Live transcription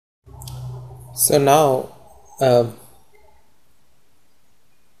So now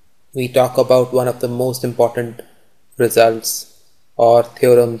we talk about one of the most important results or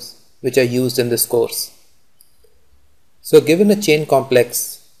theorems which are used in this course. So given a chain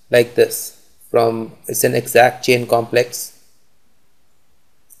complex like this, it's an exact chain complex,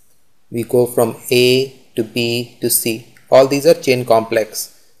 we go from A to B to C. All these are chain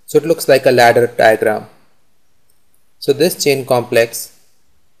complex. So it looks like a ladder diagram. So this chain complex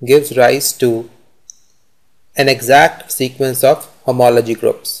gives rise to an exact sequence of homology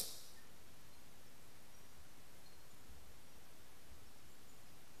groups.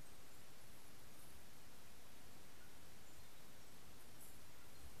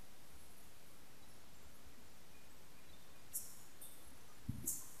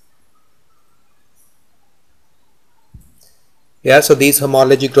 So these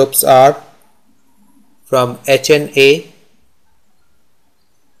homology groups are from HNA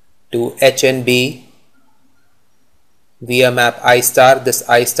to HNB via map I star. This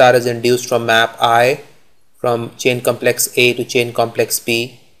I star is induced from map I from chain complex A to chain complex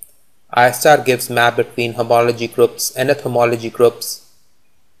B. I star gives map between homology groups, nth homology groups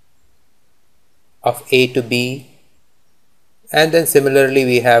of A to B, and then similarly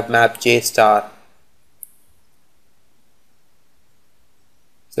we have map J star.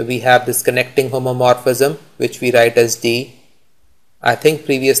 So we have this connecting homomorphism which we write as D. I think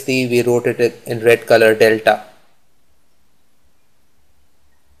previously we wrote it in red color, delta.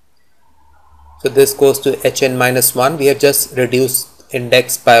 So this goes to Hn minus 1. We have just reduced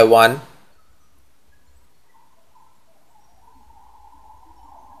index by 1.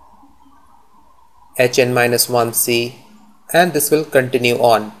 Hn minus 1c, and this will continue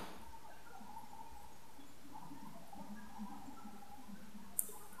on.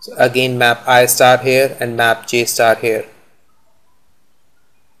 So again map I star here and map J star here.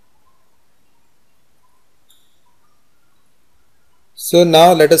 So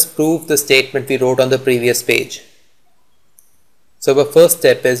now let us prove the statement we wrote on the previous page. So the first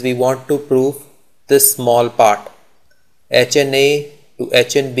step is we want to prove this small part. HNA to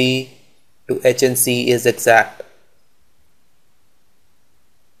HNB to HNC is exact.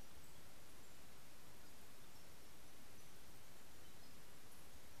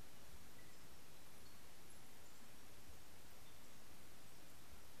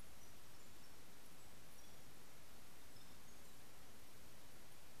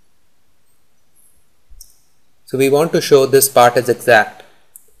 So we want to show this part is exact.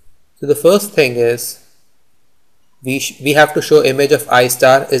 So the first thing is we have to show image of I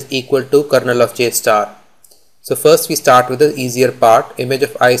star is equal to kernel of J star. So first we start with the easier part. Image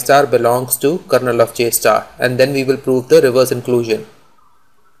of I star belongs to kernel of J star, and then we will prove the reverse inclusion.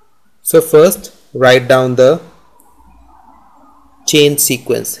 So first write down the chain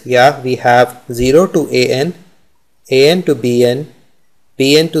sequence. We have 0 to AN, AN to BN,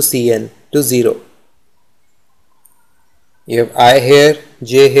 BN to CN to 0. You have I here,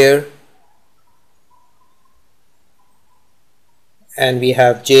 J here, and we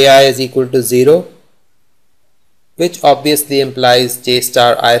have Ji is equal to 0, which obviously implies J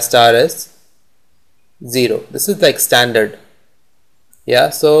star I star is 0. This is like standard.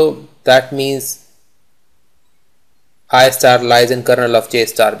 So that means I star lies in kernel of J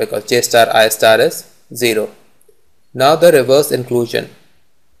star because J star I star is 0. Now the reverse inclusion.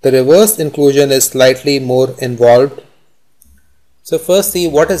 The reverse inclusion is slightly more involved. So first see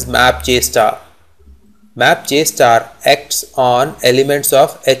what is map J star. Map J star acts on elements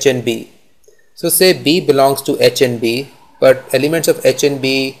of H and B. So say B belongs to H and B, but elements of H and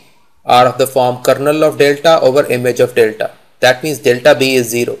B are of the form kernel of delta over image of delta. That means delta B is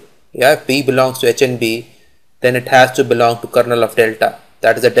 0. If B belongs to H and B, then it has to belong to kernel of delta.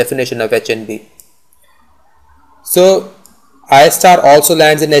 That is the definition of H and B. So I star also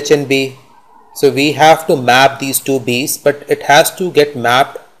lands in H and B. So we have to map these two B's, but it has to get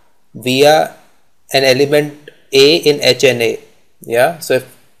mapped via an element A in HNA. So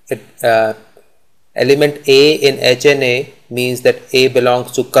if element A in HNA means that A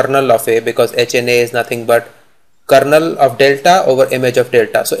belongs to kernel of A, because HNA is nothing but kernel of delta over image of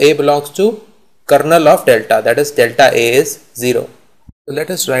delta. So A belongs to kernel of delta, that is delta A is 0. So let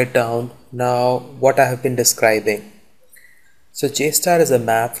us write down now what I have been describing. So J star is a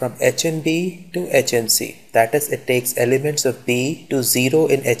map from HNB to HNC. That is, it takes elements of B to 0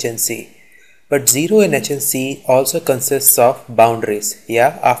 in HNC. But 0 in HNC also consists of boundaries.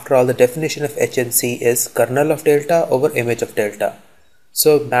 After all, the definition of HNC is kernel of delta over image of delta.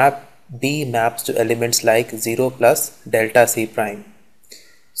 So map B maps to elements like 0 plus delta C prime.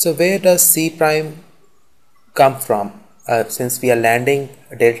 So where does C prime come from? since we are landing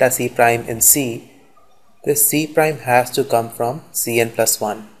delta C prime in C, this C prime has to come from Cn plus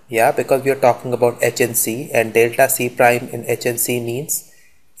 1. Yeah, because we are talking about H and C, and delta C prime in H and C means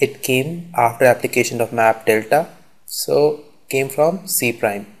it came after application of map delta, so came from C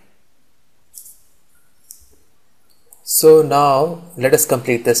prime. So now let us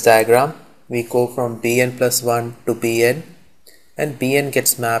complete this diagram. We go from Bn plus 1 to Bn, and Bn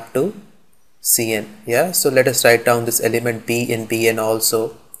gets mapped to Cn. Yeah, so let us write down this element B in Bn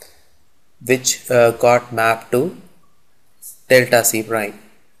also, which got mapped to delta C prime.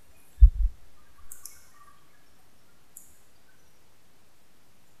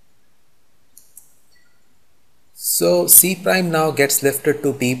 So C prime now gets lifted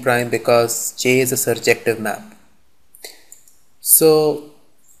to B prime because J is a surjective map. So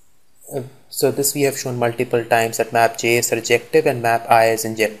this we have shown multiple times, that map J is surjective and map I is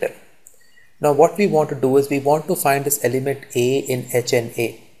injective. Now what we want to do is we want to find this element A in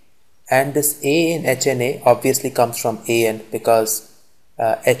HNA, and this A in HNA obviously comes from AN, because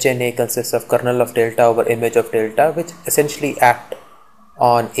HNA consists of kernel of delta over image of delta, which essentially act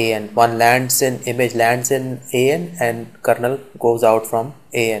on AN. One lands in, image lands in AN and kernel goes out from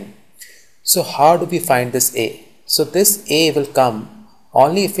AN. So how do we find this A? So this A will come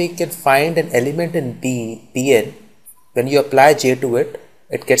only if we can find an element in Bn. When you apply J to it,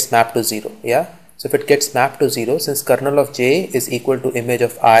 it gets mapped to 0. Yeah. So if it gets mapped to 0, since kernel of J is equal to image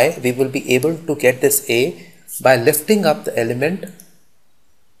of I, we will be able to get this A by lifting up the element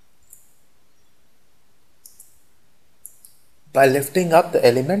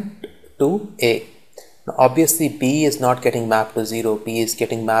to A. Now obviously B is not getting mapped to 0, B is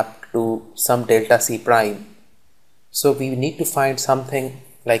getting mapped to some delta C prime. So we need to find something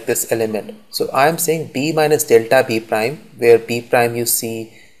like this element. So I am saying B minus delta B prime, where B prime you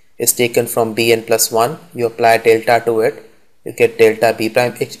see is taken from Bn plus 1. You apply delta to it, you get delta B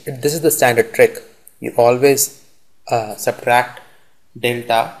prime. This is the standard trick. You always subtract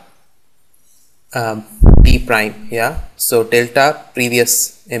delta B prime. Yeah. So delta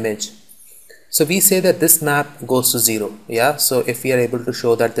previous image. So we say that this map goes to 0. Yeah. So if we are able to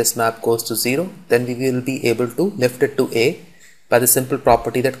show that this map goes to 0, then we will be able to lift it to A by the simple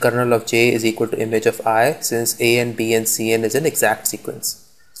property that kernel of J is equal to image of I, since A and B and Cn is an exact sequence.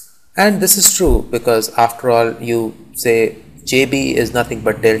 And this is true because after all, you say JB is nothing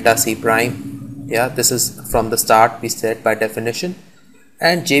but delta C prime. Yeah, this is from the start we said by definition.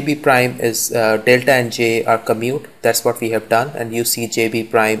 And JB prime is delta and J are commute. That's what we have done. And you see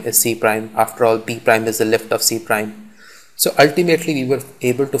JB prime is C prime. After all, B prime is the lift of C prime. So ultimately we were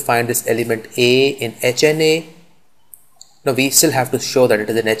able to find this element A in HNA. Now we still have to show that it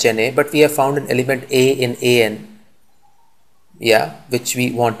is in HNA, but we have found an element A in AN. Yeah, which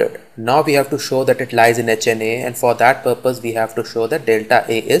we wanted. Now we have to show that it lies in HNA, and for that purpose we have to show that delta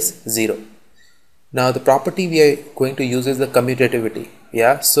A is 0. Now the property we are going to use is the commutativity.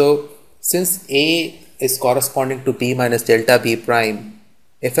 Yeah, so since A is corresponding to B minus delta B prime,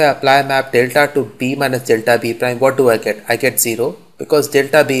 if I apply map delta to B minus delta B prime, what do I get? I get 0, because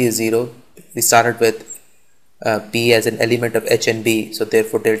delta B is 0. We started with B as an element of H and B, so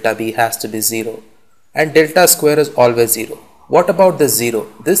therefore delta B has to be 0, and delta square is always 0. What about this 0?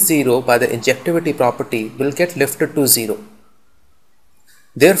 This 0 by the injectivity property will get lifted to 0.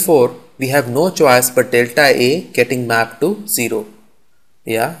 Therefore, we have no choice but delta A getting mapped to 0.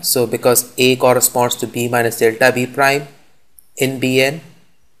 Yeah, so because A corresponds to B minus delta B prime in Bn,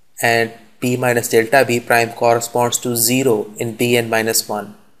 and B minus delta B prime corresponds to 0 in Bn minus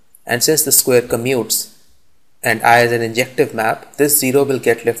 1. And since the square commutes and I is an injective map, this 0 will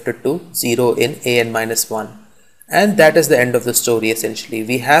get lifted to 0 in An minus 1. And that is the end of the story essentially.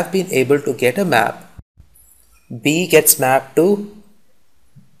 We have been able to get a map. B gets mapped to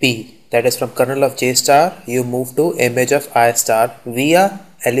B, that is from kernel of J star, you move to image of I star via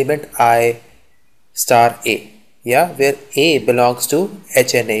element I star A. Yeah, where A belongs to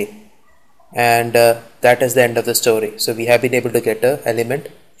HNA. And that is the end of the story. So we have been able to get a element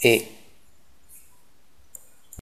A.